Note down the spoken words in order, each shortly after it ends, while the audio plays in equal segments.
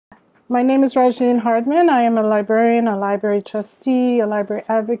My name is Rajeen Hardman. I am a librarian, a library trustee, a library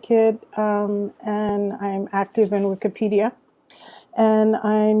advocate, and I'm active in Wikipedia. And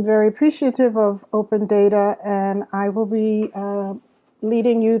I'm very appreciative of open data, and I will be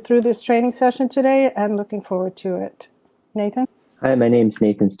leading you through this training session today and looking forward to it. Nathan? Hi, my name is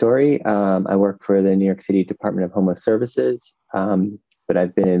Nathan Story. I work for the New York City Department of Homeless Services, but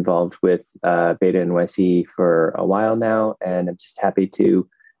I've been involved with BetaNYC for a while now, and I'm just happy to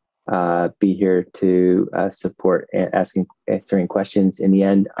be here to support answering questions. In the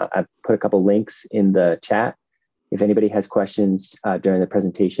end, I've put a couple links in the chat. If anybody has questions during the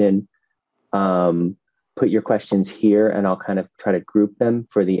presentation, put your questions here, and I'll kind of try to group them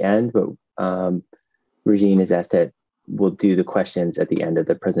for the end. But Regine has asked that we'll do the questions at the end of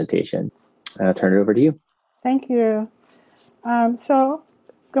the presentation. I'll turn it over to you. Thank you. So,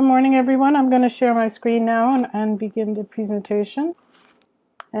 good morning, everyone. I'm going to share my screen now and begin the presentation.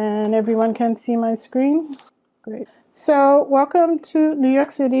 And everyone can see my screen? Great. So, welcome to New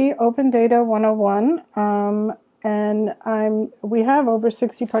York City Open Data 101. We have over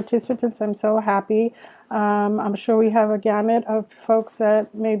 60 participants. I'm so happy. I'm sure we have a gamut of folks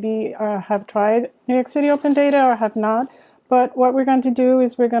that maybe have tried New York City Open Data or have not. But what we're going to do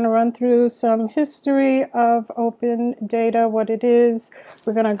is we're going to run through some history of open data, what it is.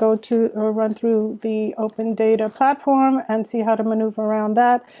 We're going to run through the open data platform and see how to maneuver around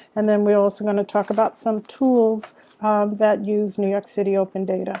that. And then we're also going to talk about some tools that use New York City Open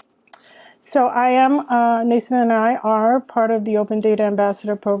Data. So Nathan and I are part of the Open Data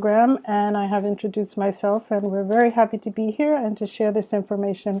Ambassador Program, and I have introduced myself, and we're very happy to be here and to share this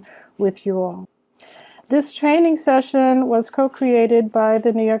information with you all. This training session was co-created by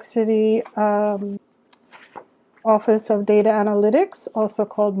the New York City Office of Data Analytics, also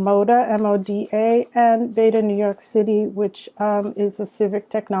called MODA, M-O-D-A, and Beta New York City, which is a civic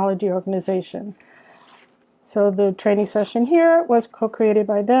technology organization. So the training session here was co-created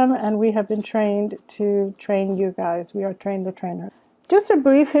by them, and we have been trained to train you guys. We are trained the trainer. Just a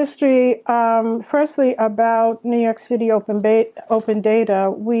brief history, firstly, about New York City open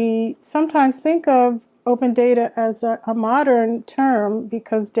data. We sometimes think of open data as a modern term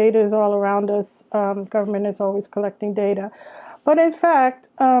because data is all around us. Government is always collecting data. But in fact,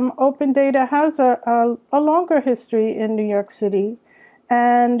 open data has a longer history in New York City.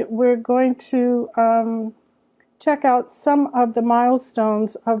 And we're going to check out some of the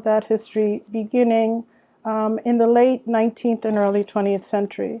milestones of that history beginning in the late 19th and early 20th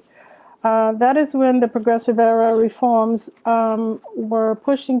century. That is when the progressive era reforms were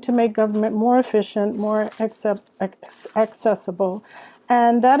pushing to make government more efficient, more accessible.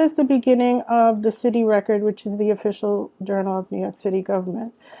 And that is the beginning of the City Record, which is the official journal of New York City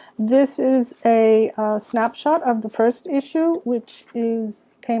government. This is a snapshot of the first issue, which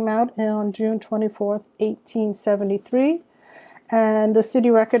came out on June 24th, 1873. And the City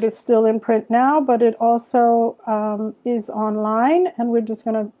Record is still in print now, but it also is online. And we're just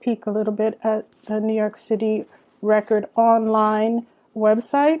going to peek a little bit at the New York City Record online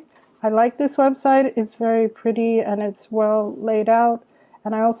website. I like this website. It's very pretty and it's well laid out.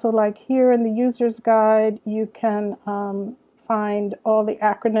 And I also like here in the user's guide, you can find all the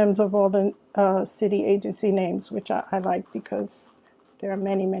acronyms of all the city agency names, which I like because there are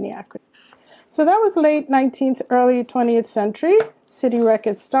many, many acronyms. So that was late 19th, early 20th century. City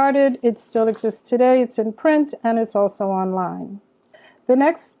Record started. It still exists today. It's in print and it's also online. The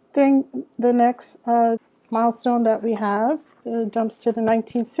next milestone that we have jumps to the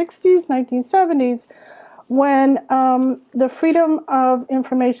 1960s, 1970s, when the Freedom of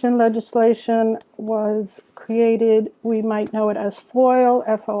Information legislation was created. We might know it as FOIL,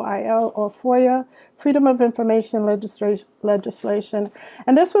 F-O-I-L, or FOIA, Freedom of Information legislation.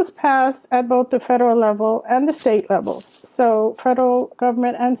 And this was passed at both the federal level and the state levels. So federal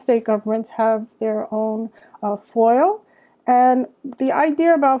government and state governments have their own FOIL. And the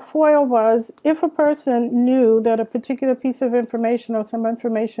idea about FOIL was if a person knew that a particular piece of information or some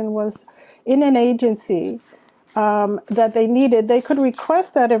information was in an agency that they needed, they could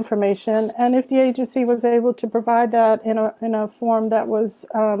request that information, and if the agency was able to provide that in a form that was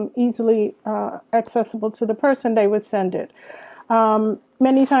easily accessible to the person, they would send it.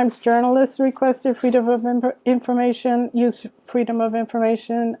 Many times journalists requested freedom of information, use freedom of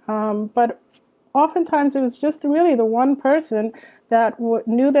information, but oftentimes it was just really the one person that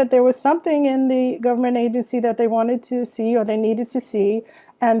knew that there was something in the government agency that they wanted to see or they needed to see,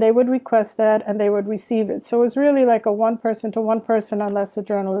 and they would request that and they would receive it. So it was really like a one person to one person unless the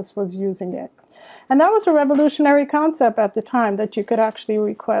journalist was using it. And that was a revolutionary concept at the time, that you could actually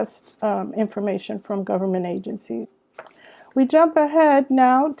request information from government agencies. We jump ahead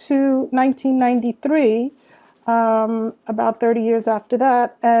now to 1993, about 30 years after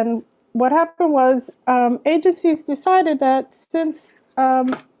that. And what happened was agencies decided that since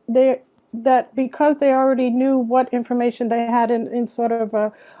that because they already knew what information they had in sort of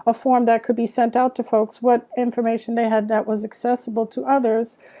a form that could be sent out to folks, what information they had that was accessible to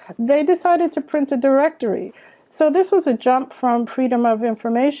others, they decided to print a directory. So this was a jump from freedom of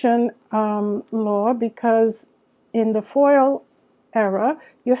information law, because in the FOIL era,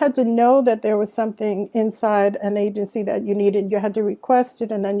 you had to know that there was something inside an agency that you needed. You had to request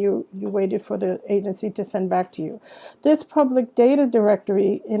it, and then you waited for the agency to send back to you. This public data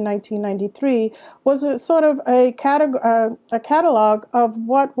directory in 1993 was a sort of a catalog of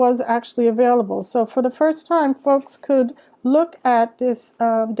what was actually available. So for the first time, folks could look at this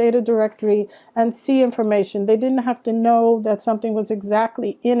data directory and see information. They didn't have to know that something was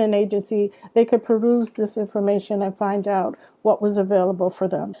exactly in an agency. They could peruse this information and find out what was available for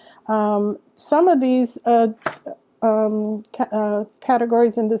them. Some of these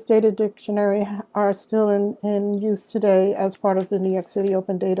categories in this data dictionary are still in use today as part of the New York City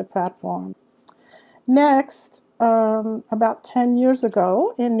Open Data Platform. Next, about 10 years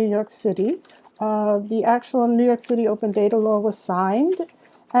ago in New York City, the actual New York City Open Data Law was signed,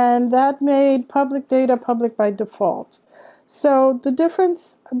 and that made public data public by default. So the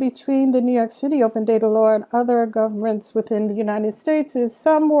difference between the New York City Open Data Law and other governments within the United States is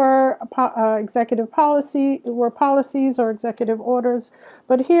some were executive policies or executive orders,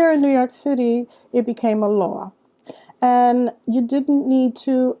 but here in New York City, it became a law. And you didn't need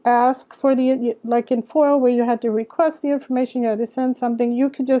to ask for like in FOIL, where you had to request the information, you had to send something.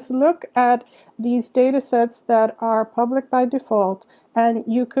 You could just look at these data sets that are public by default, and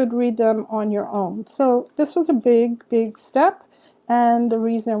you could read them on your own. So this was a big, big step, and the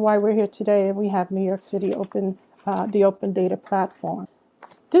reason why we're here today, and we have New York City the Open Data Platform.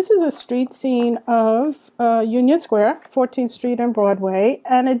 This is a street scene of Union Square, 14th Street and Broadway,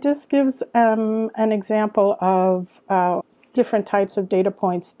 and it just gives an example of different types of data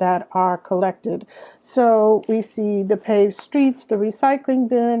points that are collected. So we see the paved streets, the recycling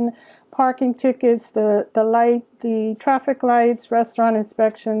bin, parking tickets, the traffic lights, restaurant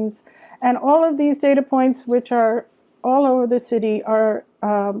inspections, and all of these data points, which are all over the city, are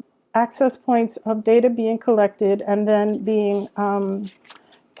access points of data being collected and then being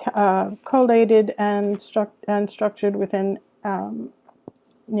collated and structured within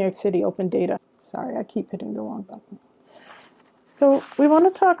New York City Open Data. Sorry, I keep hitting the wrong button. So we want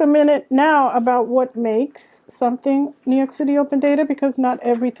to talk a minute now about what makes something New York City Open Data, because not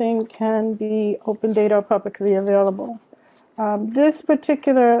everything can be open data or publicly available. This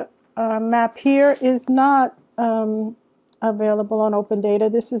particular map here is not available on open data.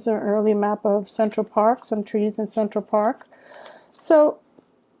 This is an early map of Central Park, some trees in Central Park. So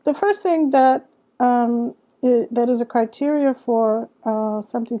the first thing that is a criteria for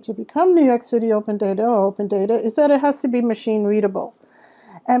something to become New York City Open Data or open data is that it has to be machine readable.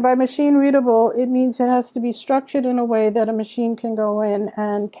 And by machine readable, it means it has to be structured in a way that a machine can go in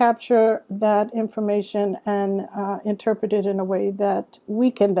and capture that information and interpret it in a way that we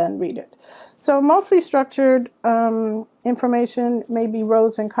can then read it. So mostly structured information may be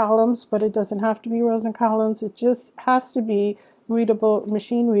rows and columns, but it doesn't have to be rows and columns. It just has to be readable,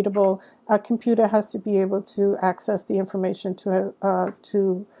 machine readable. A computer has to be able to access the information to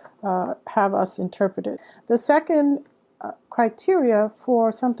have us interpret it. The second criteria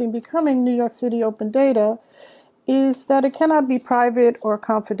for something becoming New York City Open Data is that it cannot be private or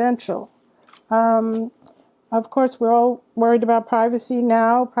confidential. Of course, we're all worried about privacy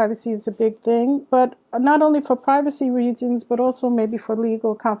now. Privacy is a big thing, but not only for privacy reasons, but also maybe for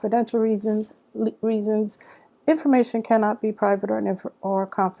legal confidential reasons. Information cannot be private or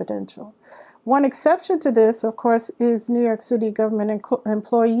confidential. One exception to this, of course, is New York City government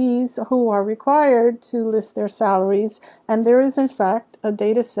employees who are required to list their salaries. And there is, in fact, a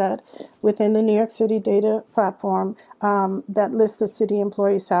data set within the New York City data platform that lists the city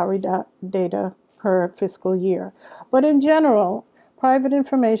employee salary data per fiscal year. But in general, private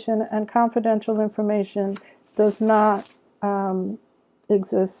information and confidential information does not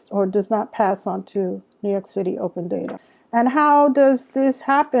exist or does not pass on to New York City Open Data. And how does this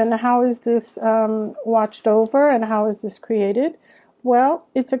happen? How is this watched over, and how is this created? Well,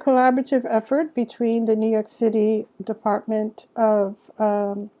 it's a collaborative effort between the New York City Department of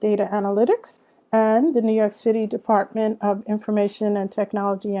Data Analytics and the New York City Department of Information and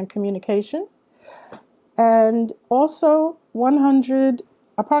Technology and Communication, and also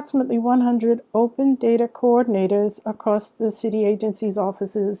approximately 100 open data coordinators across the city agencies,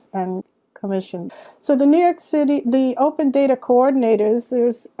 offices, and Commission. So the New York City, the open data coordinators,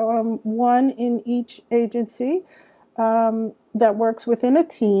 there's one in each agency that works within a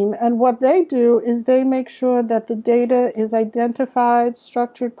team. And what they do is they make sure that the data is identified,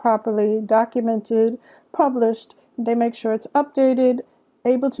 structured properly, documented, published. They make sure it's updated,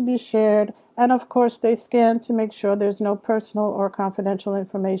 able to be shared. And of course, they scan to make sure there's no personal or confidential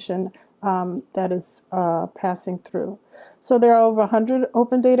information that is passing through. So there are over 100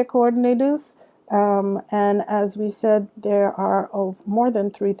 open data coordinators. And as we said, there are more than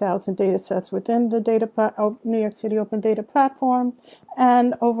 3,000 data sets within the New York City Open Data Platform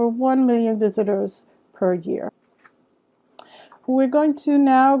and over 1 million visitors per year. We're going to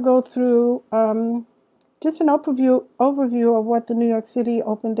now go through just an overview of what the New York City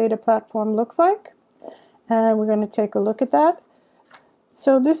Open Data Platform looks like. And we're going to take a look at that.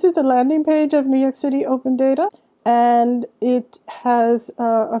 So this is the landing page of New York City Open Data, and it has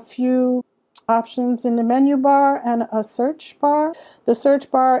a few options in the menu bar and a search bar. The search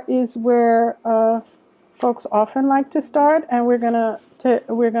bar is where folks often like to start, and we're gonna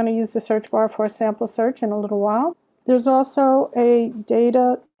use the search bar for a sample search in a little while. There's also a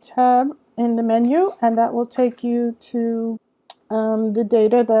data tab in the menu, and that will take you to the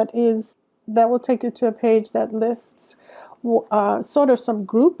data that will take you to a page that lists sort of some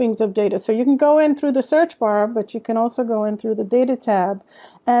groupings of data. So you can go in through the search bar, but you can also go in through the data tab.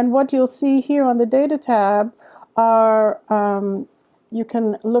 And what you'll see here on the data tab are you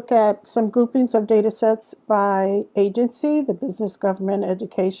can look at some groupings of data sets by agency, the business, government,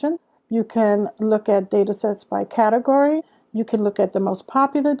 education. You can look at data sets by category. You can look at the most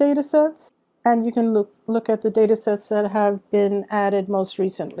popular data sets. And you can look at the data sets that have been added most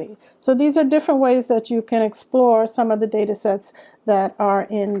recently. So these are different ways that you can explore some of the data sets that are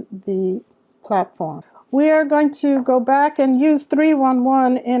in the platform. We are going to go back and use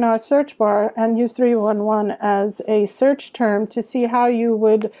 311 in our search bar and use 311 as a search term to see how you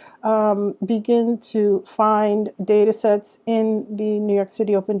would begin to find data sets in the New York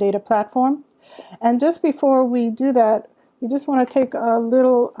City Open Data Platform. And just before we do that, we just want to take a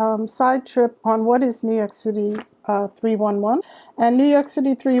little side trip on what is New York City 311. And New York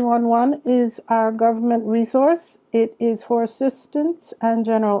City 311 is our government resource. It is for assistance and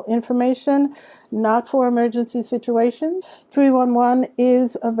general information, not for emergency situations. 311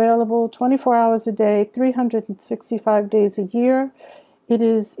 is available 24 hours a day, 365 days a year. It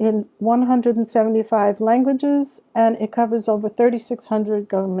is in 175 languages, and it covers over 3,600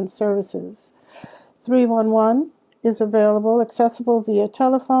 government services. 311 is accessible via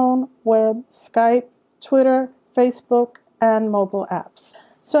telephone, web, Skype, Twitter, Facebook, and mobile apps.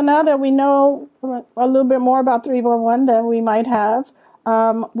 So now that we know a little bit more about 311 than we might have,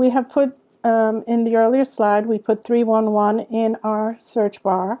 we have put in the earlier slide, we put 311 in our search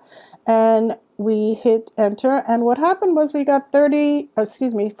bar, and we hit enter. And what happened was we got 43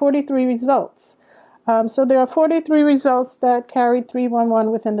 results. So there are 43 results that carried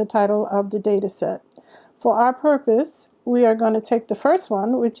 311 within the title of the data set. For our purpose, we are going to take the first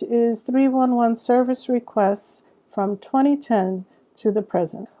one, which is 311 service requests from 2010 to the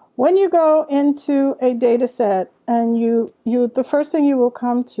present. When you go into a data set and the first thing you will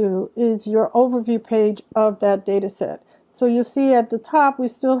come to is your overview page of that data set. So you see at the top, we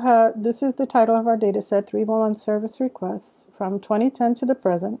still have, this is the title of our data set, 311 service requests from 2010 to the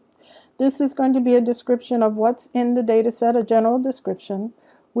present. This is going to be a description of what's in the data set, a general description.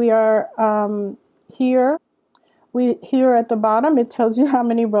 We are here at the bottom, it tells you how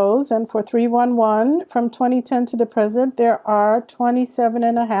many rows, and for 311 from 2010 to the present, there are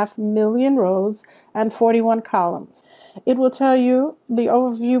 27.5 million rows and 41 columns. It will tell you, the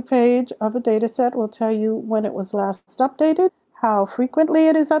overview page of a data set will tell you when it was last updated, how frequently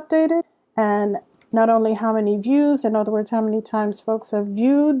it is updated, and not only how many views, in other words, how many times folks have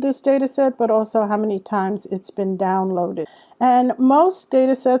viewed this data set, but also how many times it's been downloaded. And most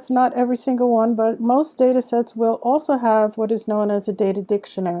data sets, not every single one, but most data sets will also have what is known as a data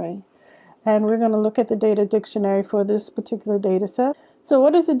dictionary. And we're going to look at the data dictionary for this particular data set. So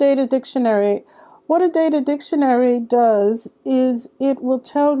what is a data dictionary? What a data dictionary does is it will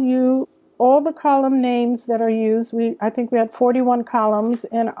tell you all the column names that are used. I think we had 41 columns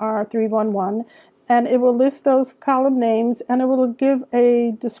in our 311. And it will list those column names, and it will give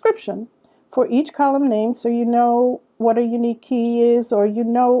a description for each column name, so you know what a unique key is, or you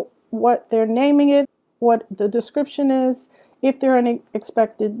know what they're naming it, what the description is, if there are any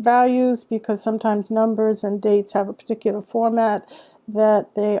expected values, because sometimes numbers and dates have a particular format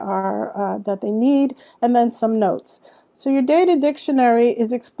that they need, and then some notes. So your data dictionary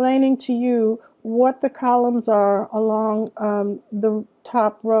is explaining to you what the columns are along the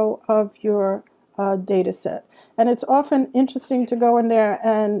top row of your data set. And it's often interesting to go in there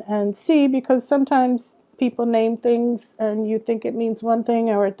and see, because sometimes people name things and you think it means one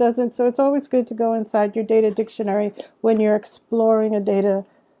thing or it doesn't. So it's always good to go inside your data dictionary when you're exploring a data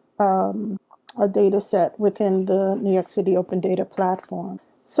set within the New York City Open Data Platform.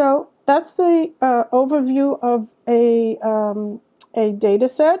 So that's the overview of a data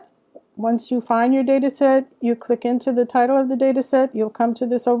set. Once you find your data set, you click into the title of the data set, you'll come to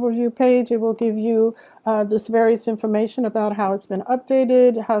this overview page. It will give you this various information about how it's been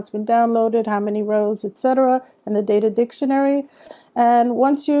updated, how it's been downloaded, how many rows, etc., and the data dictionary. And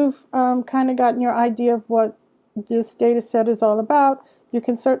once you've kind of gotten your idea of what this data set is all about, you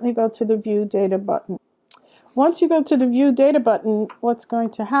can certainly go to the View Data button. Once you go to the View Data button, what's going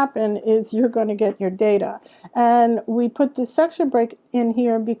to happen is you're going to get your data. And we put this section break in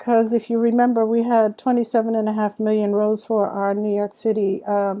here because if you remember, we had 27.5 million rows for our New York City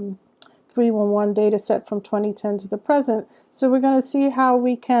 311 data set from 2010 to the present. So we're going to see how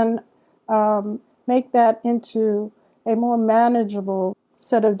we can make that into a more manageable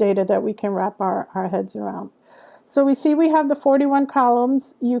set of data that we can wrap our heads around. So we see we have the 41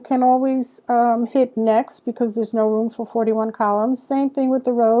 columns. You can always hit next because there's no room for 41 columns. Same thing with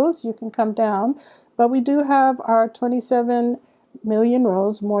the rows. You can come down. But we do have our 27 million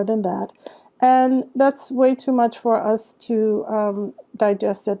rows, more than that. And that's way too much for us to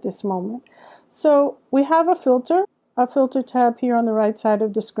digest at this moment. So we have a filter tab here on the right side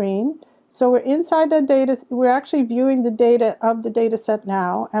of the screen. So we're inside the data. We're actually viewing the data of the data set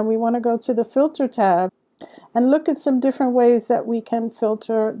now. And we want to go to the filter tab and look at some different ways that we can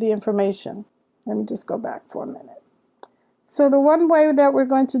filter the information. Let me just go back for a minute. So the one way that we're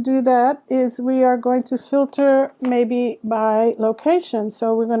going to do that is we are going to filter maybe by location.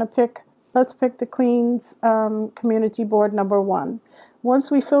 So we're going to let's pick the Queens Community Board number 1. Once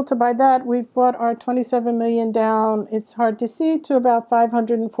we filter by that, we've brought our 27 million down, it's hard to see, to about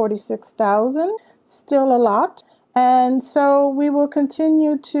 546,000, still a lot. And so we will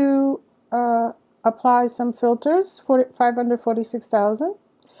continue to apply some filters for 546,000.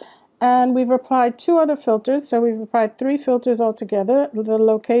 And we've applied 2 other filters. So we've applied 3 filters altogether: the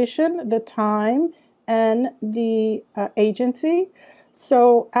location, the time, and the agency.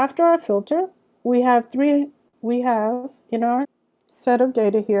 So after our filter, we have in our set of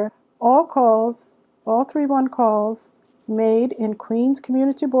data here all 3-1 calls made in Queens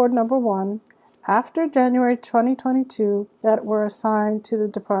Community Board number 1 after January 2022 that were assigned to the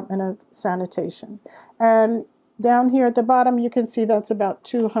Department of Sanitation. And down here at the bottom, you can see that's about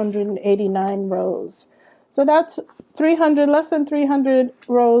 289 rows. So that's less than 300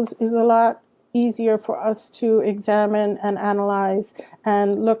 rows is a lot easier for us to examine and analyze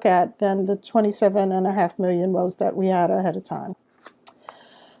and look at than the 27.5 million rows that we had ahead of time.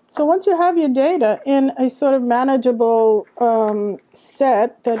 So once you have your data in a sort of manageable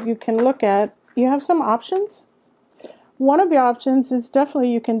set that you can look at, you have some options. One of your options is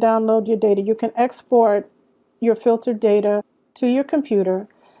definitely you can download your data. You can export your filtered data to your computer,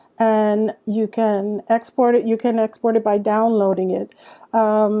 and you can export it. You can export it by downloading it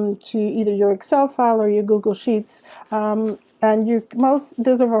to either your Excel file or your Google Sheets. And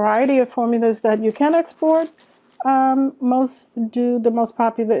there's a variety of formulas that you can export. The most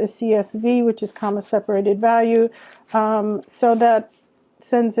popular is CSV, which is comma separated value. So that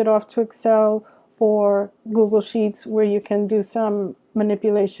sends it off to Excel or Google Sheets, where you can do some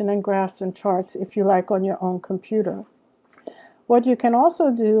manipulation and graphs and charts if you like on your own computer. What you can also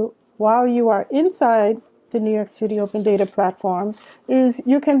do while you are inside the New York City Open Data Platform is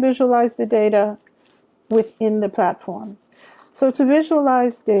you can visualize the data within the platform. So to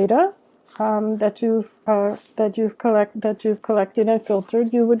visualize data that you've collected and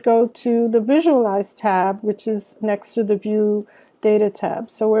filtered, you would go to the Visualize tab, which is next to the View Data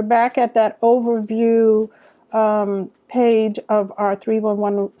tab. So we're back at that overview page of our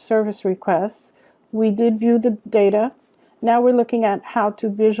 311 service requests. We did view the data. Now we're looking at how to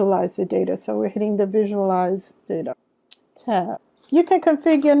visualize the data. So we're hitting the Visualize Data tab. You can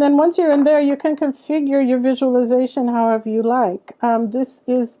configure, and then once you're in there, you can configure your visualization however you like. This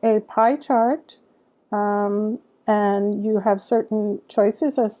is a pie chart, and you have certain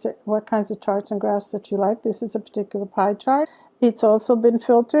choices as to what kinds of charts and graphs that you like. This is a particular pie chart. It's also been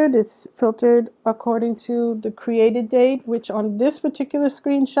filtered. It's filtered according to the created date, which on this particular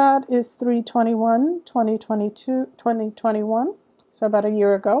screenshot is 3/21/2021, so about a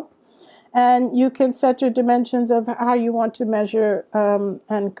year ago. And you can set your dimensions of how you want to measure and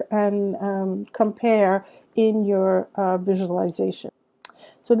compare in your visualization.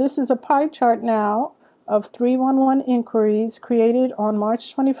 So this is a pie chart now of 311 inquiries created on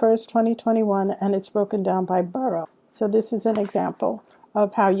March 21st, 2021, and it's broken down by borough. So this is an example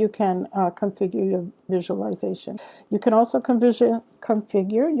of how you can configure your visualization. You can also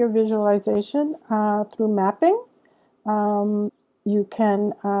configure your visualization through mapping. You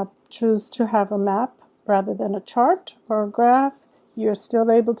can choose to have a map rather than a chart or a graph. You're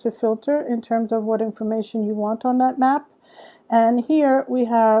still able to filter in terms of what information you want on that map. And here we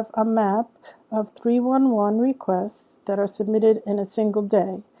have a map of 311 requests that are submitted in a single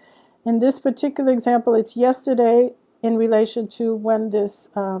day. In this particular example, it's yesterday in relation to when this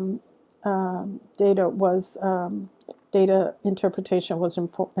data interpretation was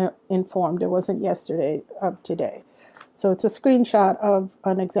informed. It wasn't yesterday of today. So it's a screenshot of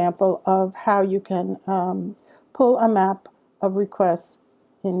an example of how you can pull a map of requests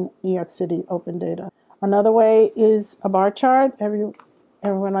in New York City Open Data. Another way is a bar chart.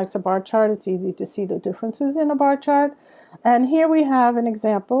 Everyone likes a bar chart. It's easy to see the differences in a bar chart. And here we have an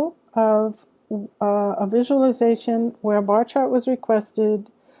example of a visualization where a bar chart was requested.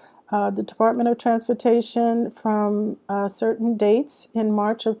 The Department of Transportation from certain dates in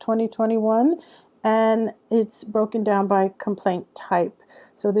March of 2021, and it's broken down by complaint type.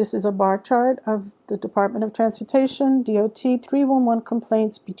 So this is a bar chart of the Department of Transportation, DOT 311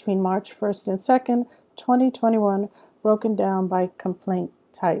 complaints between March 1st and 2nd, 2021, broken down by complaint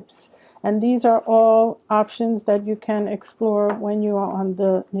types. And these are all options that you can explore when you are on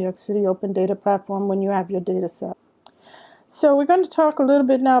the New York City Open Data platform, when you have your data set. So we're going to talk a little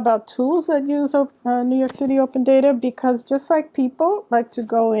bit now about tools that use New York City Open Data, because just like people like to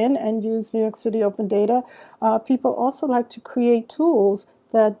go in and use New York City Open Data, people also like to create tools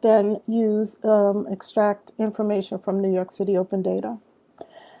that then extract information from New York City Open Data.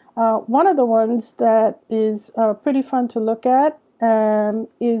 One of the ones that is pretty fun to look at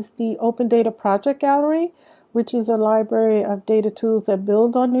is the Open Data Project Gallery, which is a library of data tools that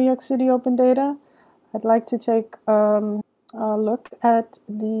build on New York City Open Data. I'd like to take look at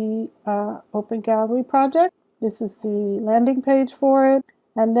the Open Gallery project. This is the landing page for it.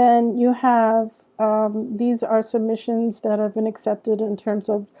 And then you have, these are submissions that have been accepted in terms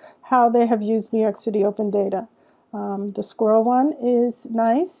of how they have used New York City Open Data. The squirrel one is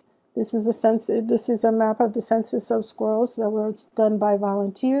nice. This is a map of the census of squirrels that was done by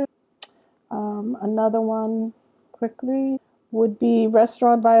volunteers. Another one, quickly, would be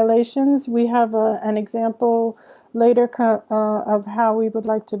restaurant violations. We have an example later of how we would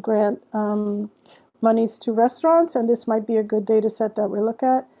like to grant monies to restaurants, and this might be a good data set that we look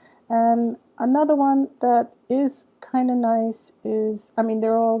at. And another one that is kind of nice is, I mean,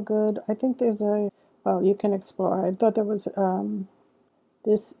 they're all good. I think there's well, you can explore. I thought there was,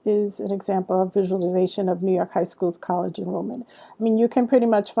 this is an example of visualization of New York high schools college enrollment. I mean, you can pretty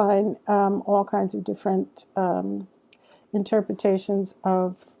much find all kinds of different interpretations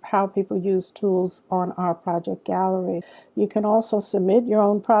of how people use tools on our project gallery. You can also submit your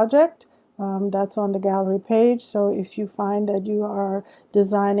own project. That's on the gallery page. So if you find that you are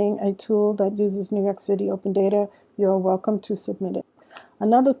designing a tool that uses New York City Open Data, you're welcome to submit it.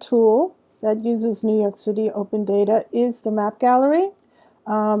 Another tool that uses New York City Open Data is the Map Gallery.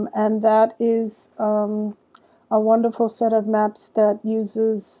 And that is a wonderful set of maps that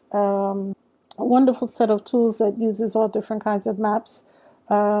uses a wonderful set of tools that uses all different kinds of maps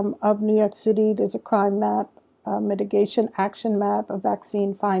of New York City. There's a crime map, a mitigation action map, a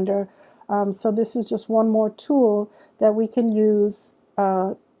vaccine finder. So this is just one more tool that we can use,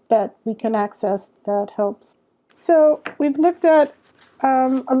 that we can access, that helps. So we've looked at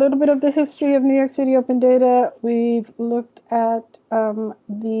a little bit of the history of New York City Open Data. We've looked at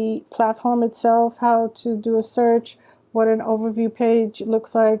the platform itself, how to do a search, what an overview page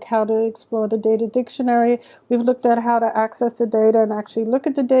looks like, how to explore the data dictionary. We've looked at how to access the data and actually look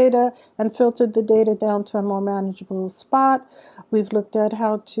at the data and filtered the data down to a more manageable spot. We've looked at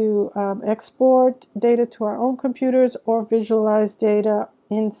how to export data to our own computers or visualize data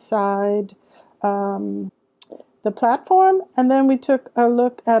inside the platform. And then we took a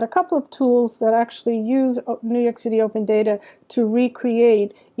look at a couple of tools that actually use New York City Open Data to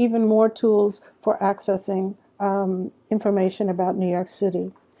recreate even more tools for accessing information about New York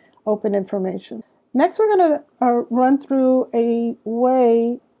City, open information. Next, we're going to run through a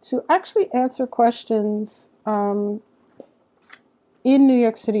way to actually answer questions in New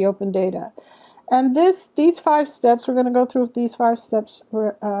York City Open Data. And these 5 steps, we're going to go through these 5 steps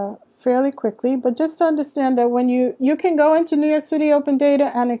fairly quickly, but just to understand that when you can go into New York City Open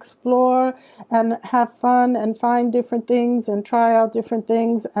Data and explore and have fun and find different things and try out different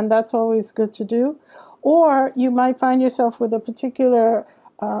things, and that's always good to do. Or you might find yourself with a particular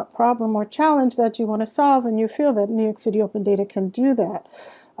problem or challenge that you want to solve, and you feel that New York City Open Data can do that.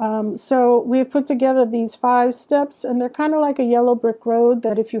 So we've put together these 5 steps, and they're kind of like a yellow brick road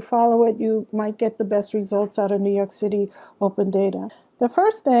that if you follow it, you might get the best results out of New York City Open Data. The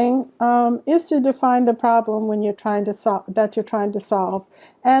first thing is to define the problem when you're trying to solve,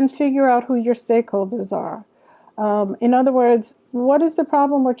 and figure out who your stakeholders are. In other words, what is the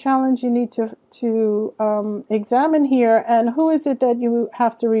problem or challenge you need to examine here, and who is it that you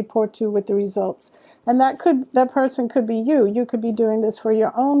have to report to with the results? And that person could be you. You could be doing this for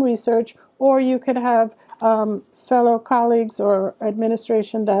your own research, or you could have fellow colleagues or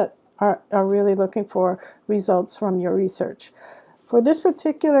administration that are really looking for results from your research. For this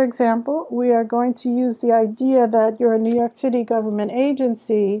particular example, we are going to use the idea that you're a New York City government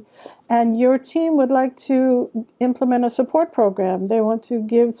agency and your team would like to implement a support program. They want to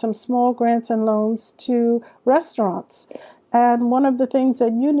give some small grants and loans to restaurants. And one of the things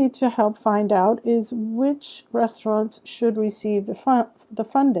that you need to help find out is which restaurants should receive the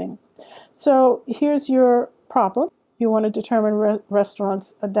funding. So here's your problem. You want to determine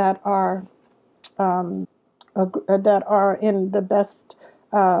restaurants that are in the best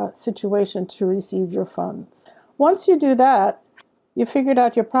situation to receive your funds. Once you do that, you figured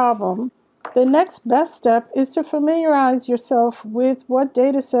out your problem. The next best step is to familiarize yourself with what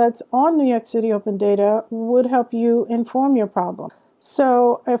data sets on New York City Open Data would help you inform your problem.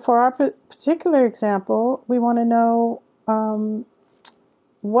 So for our particular example, we want to know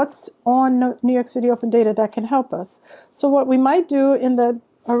what's on New York City Open Data that can help us. So what we might do in the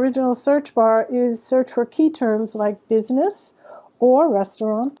original search bar is search for key terms like business or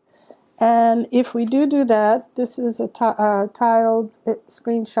restaurant. And if we do that, this is a tiled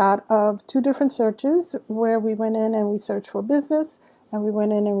screenshot of 2 different searches where we went in and we searched for business and we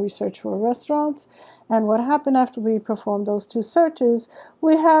went in and we searched for restaurants. And what happened after we performed those 2 searches,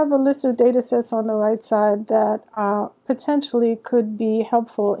 we have a list of data sets on the right side that potentially could be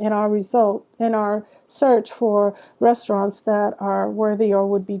helpful in our search for restaurants that are worthy or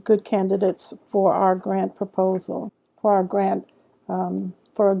would be good candidates for our grant proposal, for our grant,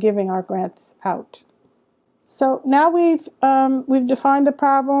 for giving our grants out. So now we've defined the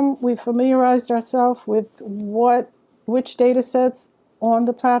problem, we've familiarized ourselves with which data sets on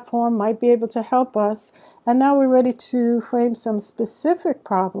the platform might be able to help us, and now we're ready to frame some specific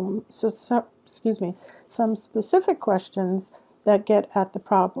some specific questions that get at the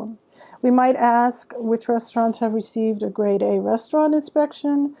problem. We might ask which restaurants have received a grade A restaurant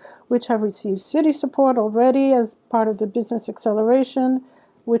inspection, which have received city support already as part of the business acceleration,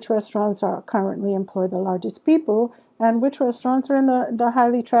 which restaurants are currently employ the largest people, and which restaurants are in the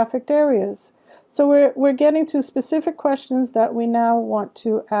highly trafficked areas. So we're getting to specific questions that we now want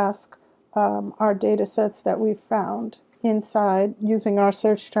to ask our data sets that we've found inside using our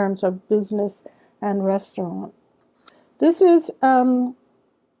search terms of business and restaurant. This is a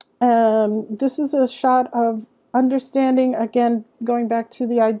shot of understanding, again, going back to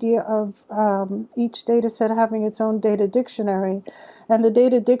the idea of each data set having its own data dictionary, and the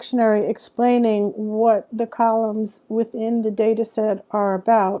data dictionary explaining what the columns within the data set are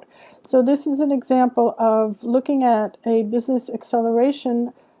about. So this is an example of looking at a business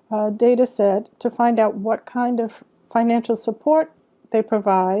acceleration data set to find out what kind of financial support they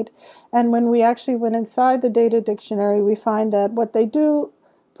provide. And when we actually went inside the data dictionary, we find that what they do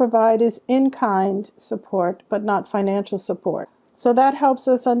provide is in-kind support, but not financial support. So that helps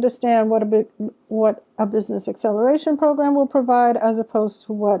us understand what a business acceleration program will provide as opposed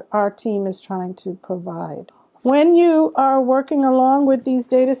to what our team is trying to provide. When you are working along with these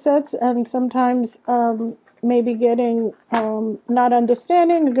data sets and sometimes maybe getting not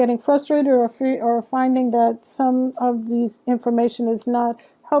understanding or getting frustrated or finding that some of these information is not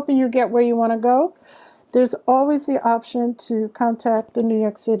helping you get where you want to go, there's always the option to contact the New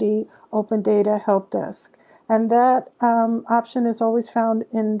York City Open Data Help Desk. And that option is always found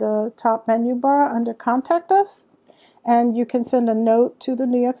in the top menu bar under Contact Us. And you can send a note to the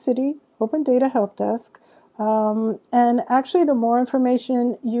New York City Open Data Help Desk. And actually, the more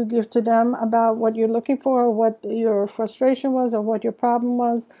information you give to them about what you're looking for, what your frustration was, or what your problem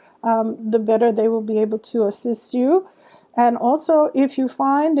was, the better they will be able to assist you. And also, if you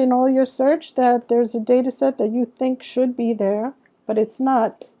find in all your search that there's a data set that you think should be there, but it's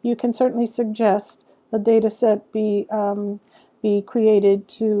not, you can certainly suggest a data set be created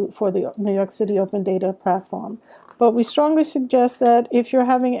for the New York City Open Data platform. But we strongly suggest that if you're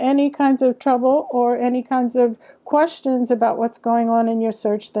having any kinds of trouble or any kinds of questions about what's going on in your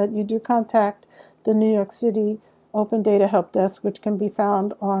search, that you do contact the New York City Open Data Help Desk, which can be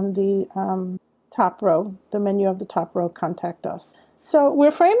found on the top row, the menu of the top row, Contact Us. So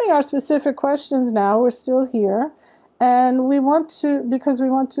we're framing our specific questions now. We're still here. And we want to, because we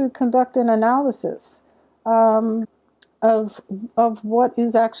want to conduct an analysis of, of what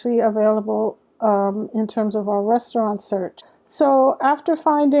is actually available in terms of our restaurant search. So after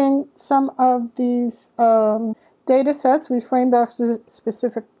finding some of these data sets, we framed our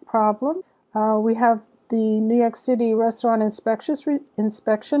specific problem. We have the New York City restaurant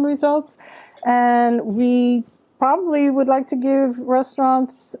inspection results, and we probably would like to give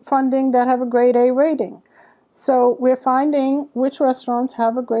restaurants funding that have a grade A rating. So we're finding which restaurants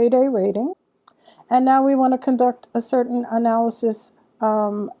have a grade A rating, and now we want to conduct a certain analysis,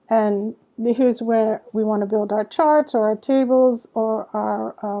 and here's where we want to build our charts or our tables or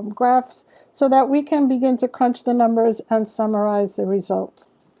our graphs so that we can begin to crunch the numbers and summarize the results.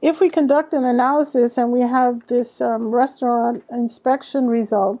 If we conduct an analysis and we have this restaurant inspection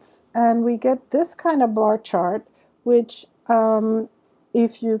results and we get this kind of bar chart, which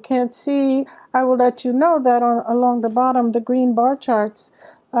if you can't see, I will let you know that along the bottom, the green bar charts,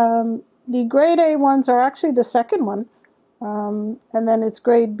 the grade A ones are actually the second one, and then it's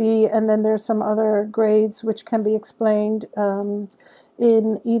grade B, and then there's some other grades which can be explained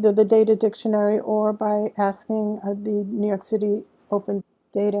in either the data dictionary or by asking the New York City Open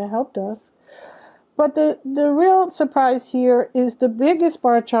Data Help Desk. But the real surprise here is the biggest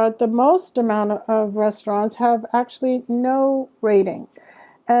bar chart, the most amount of restaurants have actually no rating.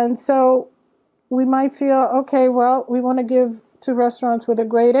 And so we might feel, okay, well, we want to give to restaurants with a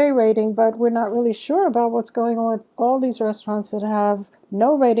grade A rating, but we're not really sure about what's going on with all these restaurants that have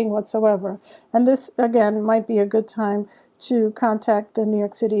no rating whatsoever. And this, again, might be a good time to contact the New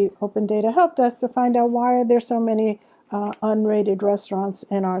York City Open Data Help Desk to find out why are there so many unrated restaurants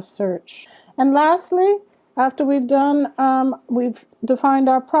in our search. And lastly, after we've done, we've defined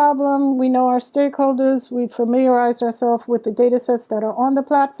our problem, we know our stakeholders, we've familiarized ourselves with the data sets that are on the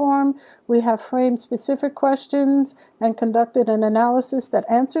platform, we have framed specific questions and conducted an analysis that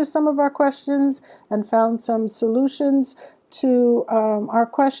answers some of our questions and found some solutions to our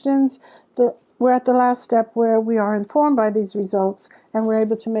questions. We're at the last step where we are informed by these results and we're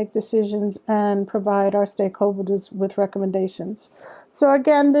able to make decisions and provide our stakeholders with recommendations. So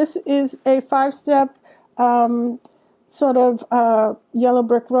again, this is a 5-step sort of yellow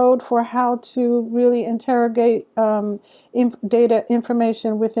brick road for how to really interrogate data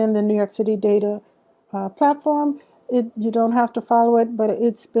information within the New York City data platform. You don't have to follow it, but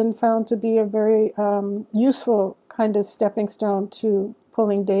it's been found to be a very useful kind of stepping stone to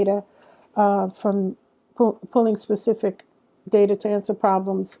pulling data from pulling specific data to answer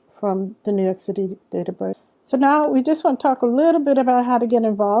problems from the New York City database. So now we just want to talk a little bit about how to get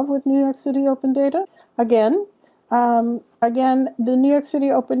involved with New York City Open Data. Again, the New York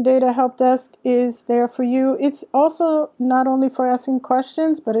City Open Data Help Desk is there for you. It's also not only for asking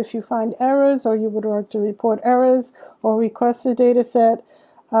questions, but if you find errors or you would like to report errors or request a data set,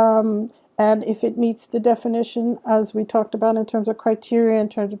 and if it meets the definition, as we talked about in terms of criteria, in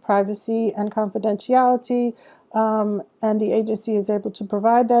terms of privacy and confidentiality, and the agency is able to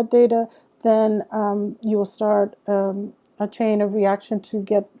provide that data, then you will start a chain of reaction to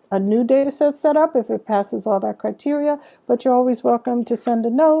get a new data set up if it passes all that criteria. But you're always welcome to send a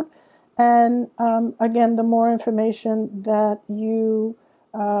note. And again, the more information that you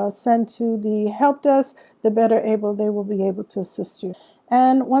send to the help desk, the better able they will be able to assist you.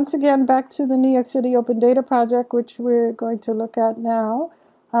 And once again, back to the New York City Open Data Project, which we're going to look at now.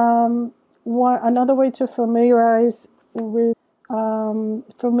 Another way to familiarize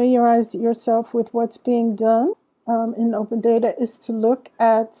yourself with what's being done in open data is to look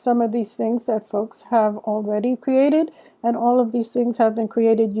at some of these things that folks have already created, and all of these things have been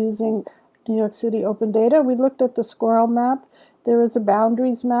created using New York City Open Data. We looked at the squirrel map. There is a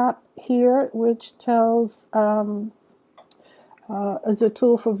boundaries map here, which tells is a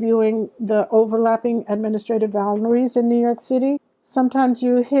tool for viewing the overlapping administrative boundaries in New York City. Sometimes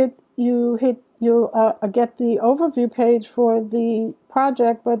you'll get the overview page for the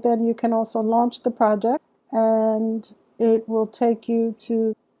project, but then you can also launch the project, and it will take you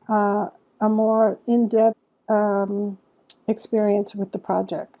to a more in-depth experience with the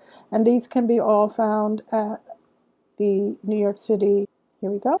project. And these can be all found at the New York City,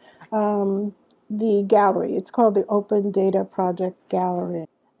 here we go, the gallery. It's called the Open Data Project Gallery,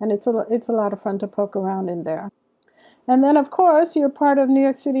 and it's a lot of fun to poke around in there. And then, of course, you're part of New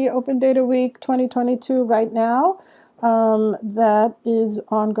York City Open Data Week 2022 right now. That is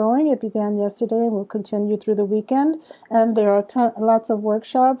ongoing. It began yesterday and will continue through the weekend. And there are lots of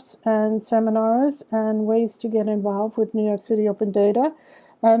workshops and seminars and ways to get involved with New York City Open Data.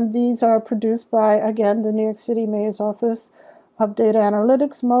 And these are produced by, again, the New York City Mayor's Office of Data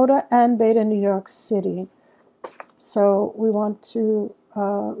Analytics, MODA, and Beta New York City. So we want to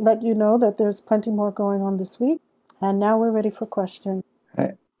let you know that there's plenty more going on this week. And now we're ready for questions.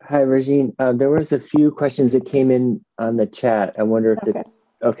 Hi, Regine. There was a few questions that came in on the chat. I wonder if it's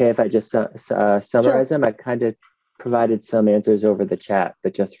okay if I just summarize them. I kind of provided some answers over the chat,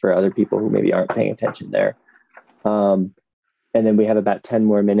 but just for other people who maybe aren't paying attention there. And then we have about 10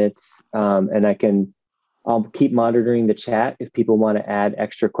 more minutes, and I'll keep monitoring the chat if people want to add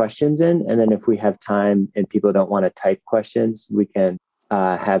extra questions in. And then if we have time and people don't want to type questions, we can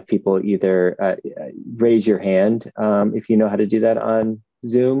have people either raise your hand if you know how to do that on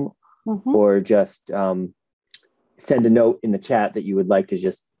Zoom, or just send a note in the chat that you would like to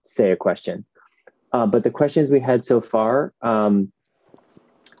just say a question. But the questions we had so far,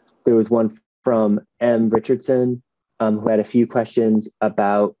 there was one from M. Richardson, who had a few questions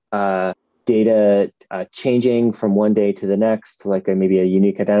about data changing from one day to the next, like maybe a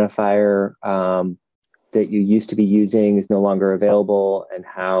unique identifier that you used to be using is no longer available, and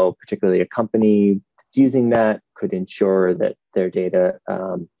how particularly a company that's using that could ensure that their data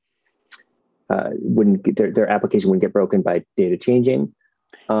their application wouldn't get broken by data changing.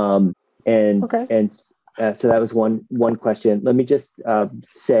 So that was one question. Let me just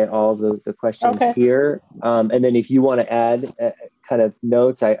say all the questions here. And then if you want to add kind of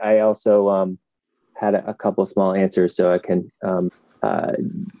notes, I also had a couple of small answers, so I can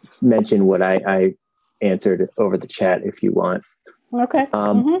mention what I answered over the chat if you want. Okay.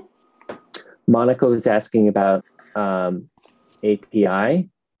 Monica was asking about API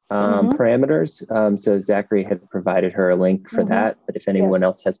parameters. So Zachary had provided her a link for that. But if anyone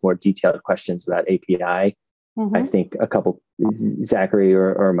else has more detailed questions about API, I think Zachary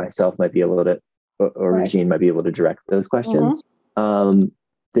or myself might be able to, or Regine might be able to direct those questions.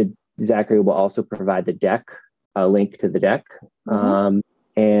 Zachary will also provide the deck, a link to the deck.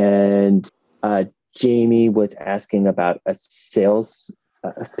 And Jamie was asking about a sales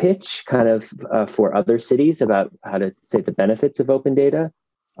pitch kind of for other cities about how to say the benefits of open data.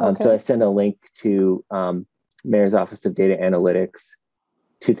 So I sent a link to Mayor's Office of Data Analytics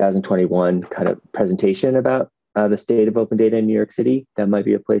 2021 kind of presentation about the state of open data in New York City. That might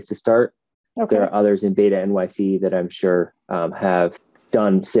be a place to start. There are others in BetaNYC that I'm sure have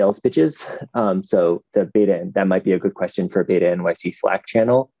done sales pitches. So that might be a good question for BetaNYC Slack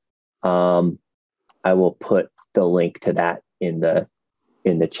channel. I will put the link to that in the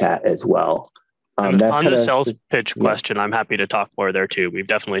chat as well. On the sales pitch question, I'm happy to talk more there too. We've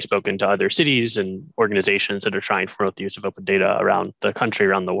definitely spoken to other cities and organizations that are trying to promote the use of open data around the country,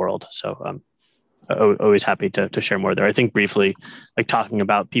 around the world. So I'm always happy to share more there. I think briefly, like talking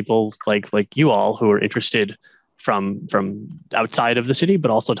about people like you all who are interested from outside of the city,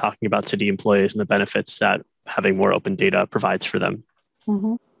 but also talking about city employees and the benefits that having more open data provides for them.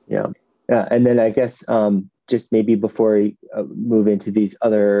 Yeah. And then I guess just maybe before we move into these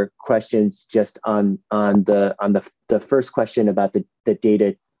other questions, just on the first question about the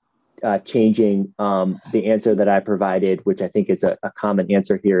data changing, the answer that I provided, which I think is a common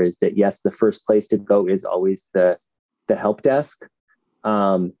answer here, is that yes, the first place to go is always the help desk.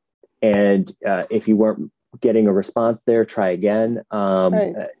 And if you weren't getting a response there, try again.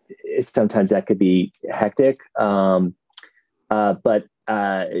 Sometimes that could be hectic. But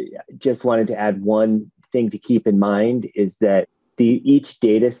just wanted to add one thing to keep in mind is that each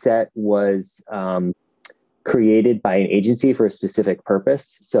data set was created by an agency for a specific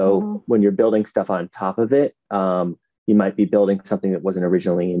purpose. So when you're building stuff on top of it, you might be building something that wasn't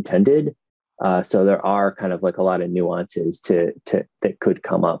originally intended. So there are kind of like a lot of nuances that could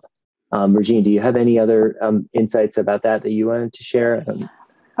come up. Regine, do you have any other insights about that you wanted to share?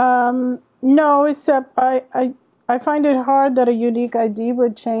 No, except I find it hard that a unique ID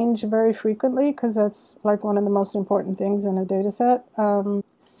would change very frequently, because that's like one of the most important things in a data set. And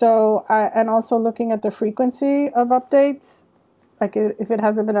also looking at the frequency of updates, like if it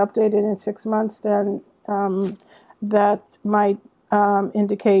hasn't been updated in 6 months, then that might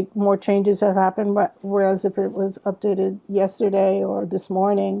indicate more changes have happened. Whereas if it was updated yesterday or this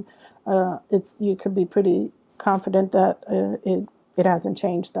morning, you could be pretty confident that it hasn't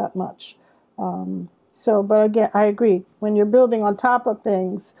changed that much. But again, I agree. When you're building on top of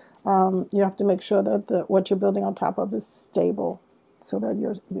things, you have to make sure that what you're building on top of is stable, so that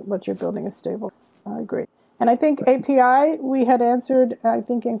what you're building is stable. I agree. And I think API, we had answered, I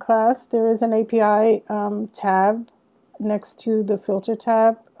think in class, there is an API tab next to the filter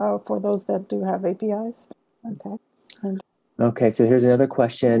tab for those that do have APIs. Okay, so here's another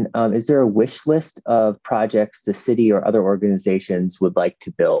question. Is there a wish list of projects the city or other organizations would like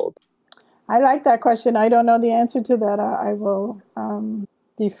to build? I like that question. I don't know the answer to that. I will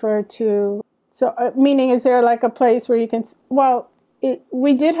defer to. So, meaning, is there like a place where you can? Well,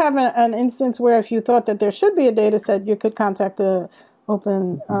 we did have an instance where if you thought that there should be a data set, you could contact the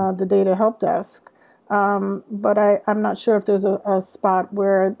the data help desk. But I'm not sure if there's a spot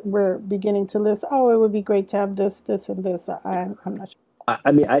where we're beginning to list. Oh, it would be great to have this, this, and this. I'm not sure.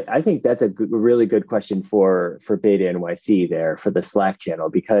 I mean, I think that's a really good question for BetaNYC there for the Slack channel,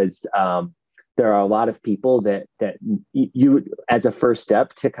 because there are a lot of people that you, as a first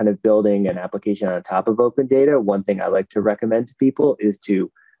step to kind of building an application on top of open data, one thing I like to recommend to people is to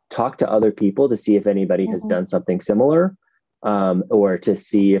talk to other people to see if anybody has done something similar, or to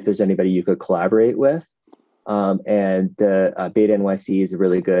see if there's anybody you could collaborate with. And the BetaNYC is a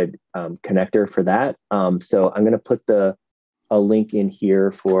really good connector for that. So I'm going to put a link in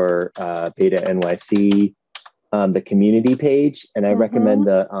here for BetaNYC, the community page, and I recommend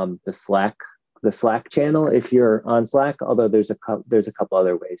the Slack channel if you're on Slack. Although there's a couple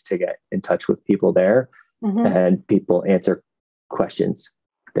other ways to get in touch with people there, and people answer questions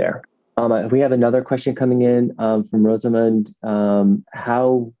there. We have another question coming in from Rosamund.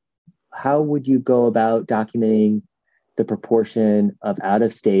 How would you go about documenting the proportion of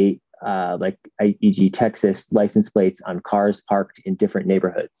out-of-state, like e.g. Texas, license plates on cars parked in different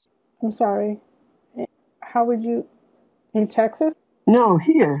neighborhoods? I'm sorry. How would you, in Texas? No,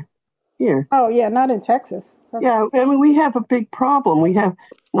 here. Oh, yeah, not in Texas. Okay. Yeah, I mean, we have a big problem. We have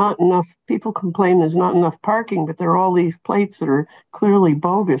not enough, people complain there's not enough parking, but there are all these plates that are clearly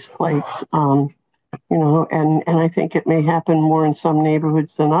bogus plates, and I think it may happen more in some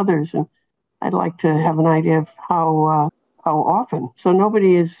neighborhoods than others. And I'd like to have an idea of how often. So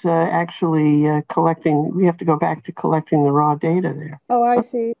nobody is actually collecting. We have to go back to collecting the raw data there. Oh, I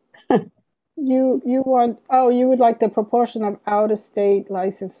see. You would like the proportion of out-of-state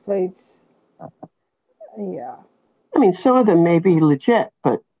license plates. Yeah. I mean, some of them may be legit,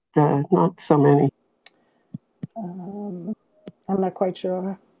 but not so many. I'm not quite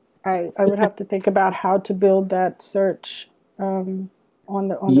sure. I would have to think about how to build that search on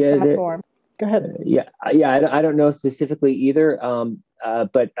the platform. Go ahead. I don't know specifically either,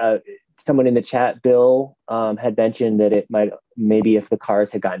 but someone in the chat, Bill, had mentioned that it might, maybe if the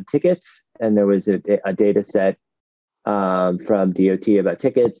cars had gotten tickets and there was a data set from DOT about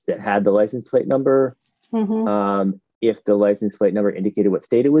tickets that had the license plate number, if the license plate number indicated what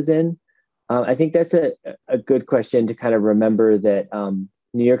state it was in. I think that's a good question to kind of remember that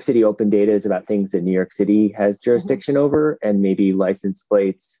New York City open data is about things that New York City has jurisdiction over, and maybe license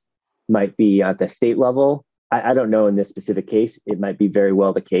plates might be at the state level. I don't know in this specific case. It might be very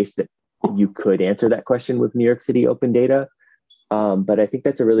well the case that you could answer that question with New York City open data. But I think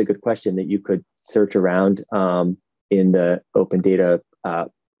that's a really good question that you could search around in the open data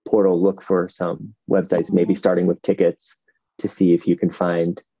portal, look for some websites, maybe starting with tickets, to see if you can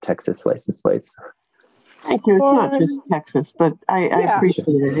find Texas license plates. Thank you. It's not just Texas, but I appreciate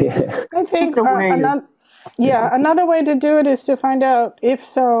it. Yeah. I think another way to do it is to find out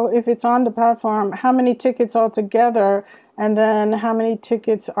if it's on the platform, how many tickets altogether, and then how many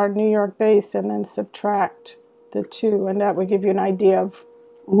tickets are New York based, and then subtract the two, and that would give you an idea of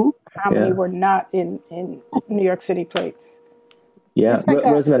how many were not in New York City plates. Yeah, like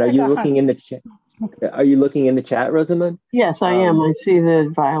Rosamund, are you looking in the chat? Are you looking in the chat, Rosamund? Yes, I am. I see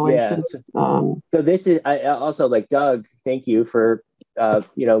the violations. Yeah. So this is, I also, like, Doug, thank you for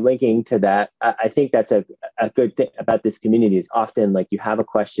linking to that. I think that's a good thing about this community is often, like, you have a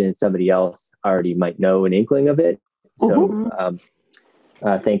question, somebody else already might know an inkling of it. So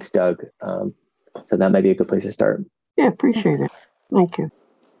thanks, Doug. So that might be a good place to start. Yeah, appreciate it. Thank you.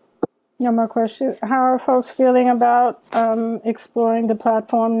 No more questions. How are folks feeling about exploring the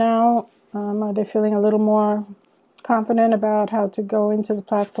platform now? Are they feeling a little more confident about how to go into the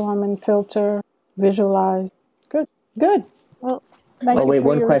platform and filter, visualize? Good. Well, wait,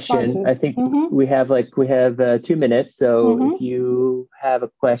 one question. Responses. I think we have 2 minutes. So if you have a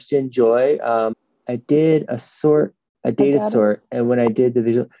question, Joy, I did a data sort, and when I did the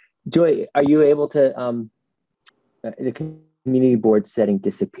visual, Joy, are you able to? The community board setting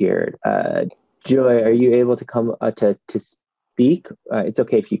disappeared. Joy, are you able to come to speak? It's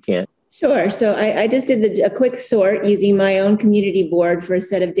okay if you can't. Sure. So I just did a quick sort using my own community board for a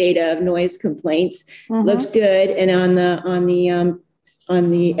set of data of noise complaints. Looked good, and on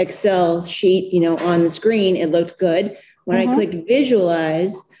the Excel sheet, on the screen, it looked good. When I clicked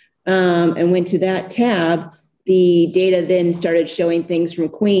visualize and went to that tab, the data then started showing things from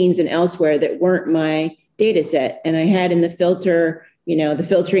Queens and elsewhere that weren't my data set. And I had in the filter the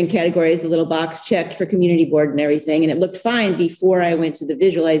filtering categories, the little box checked for community board and everything. And it looked fine before I went to the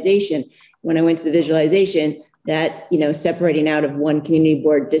visualization. When I went to the visualization, that, separating out of one community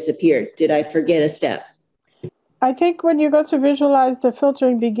board disappeared. Did I forget a step? I think when you go to visualize, the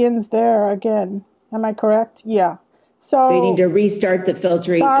filtering begins there again. Am I correct? Yeah. So you need to restart the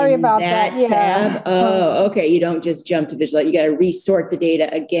filtering sorry in about that yeah. tab. Oh, okay. You don't just jump to visualize. You got to resort the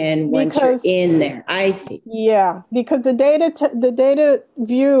data again once you're in there. I see. Yeah, because the data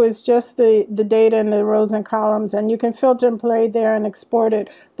view is just the data in the rows and columns, and you can filter and play there and export it.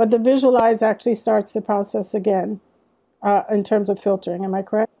 But the visualize actually starts the process again in terms of filtering. Am I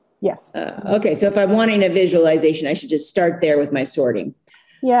correct? Yes. Okay. So if I'm wanting a visualization, I should just start there with my sorting.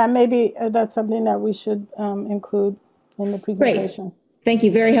 Yeah, maybe that's something that we should include in the presentation. Great. Thank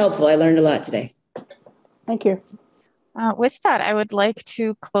you. Very helpful. I learned a lot today. Thank you. With that, I would like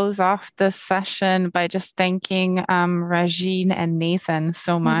to close off the session by just thanking Rajin and Nathan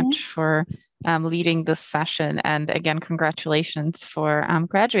so much for leading this session. And again, congratulations for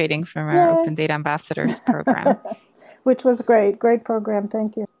graduating from our Open Data Ambassadors program. Which was great. Great program.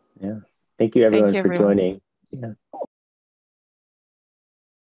 Thank you. Yeah. Thank you, everyone, for joining. Yeah.